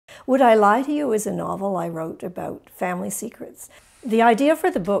Would I Lie to You is a novel I wrote about family secrets. The idea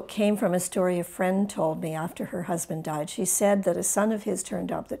for the book came from a story a friend told me after her husband died. She said that a son of his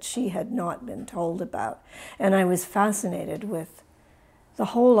turned up that she had not been told about. And I was fascinated with the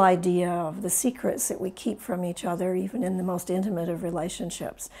whole idea of the secrets that we keep from each other, even in the most intimate of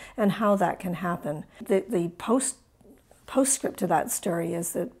relationships, and how that can happen. The postscript to that story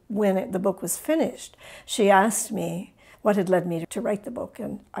is that when the book was finished, she asked me what had led me to write the book,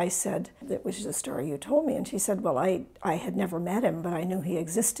 and I said, that was the story you told me. And she said, well, I had never met him, but I knew he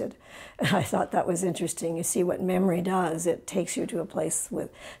existed. And I thought that was interesting. You see what memory does. It takes you to a place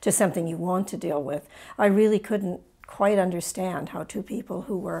to something you want to deal with. I really couldn't quite understand how two people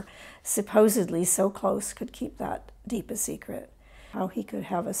who were supposedly so close could keep that deep a secret. How he could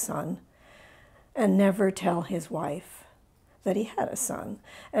have a son and never tell his wife that he had a son.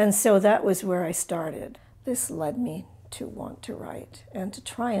 And so that was where I started. This led me to want to write and to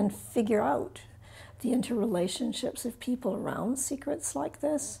try and figure out the interrelationships of people around secrets like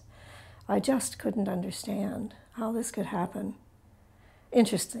this. I just couldn't understand how this could happen.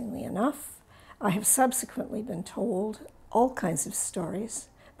 Interestingly enough, I have subsequently been told all kinds of stories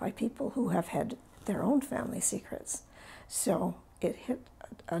by people who have had their own family secrets. So it hit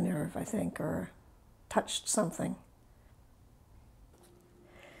a nerve, I think, or touched something.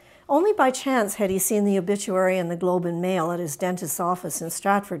 Only by chance had he seen the obituary in the Globe and Mail at his dentist's office in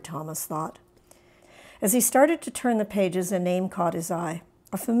Stratford, Thomas thought. As he started to turn the pages, a name caught his eye,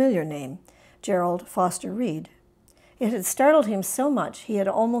 a familiar name, Gerald Foster Reed. It had startled him so much he had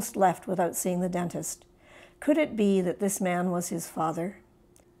almost left without seeing the dentist. Could it be that this man was his father?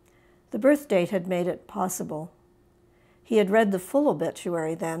 The birth date had made it possible. He had read the full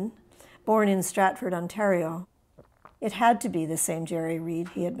obituary then, born in Stratford, Ontario. It had to be the same Jerry Reed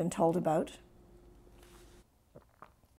he had been told about.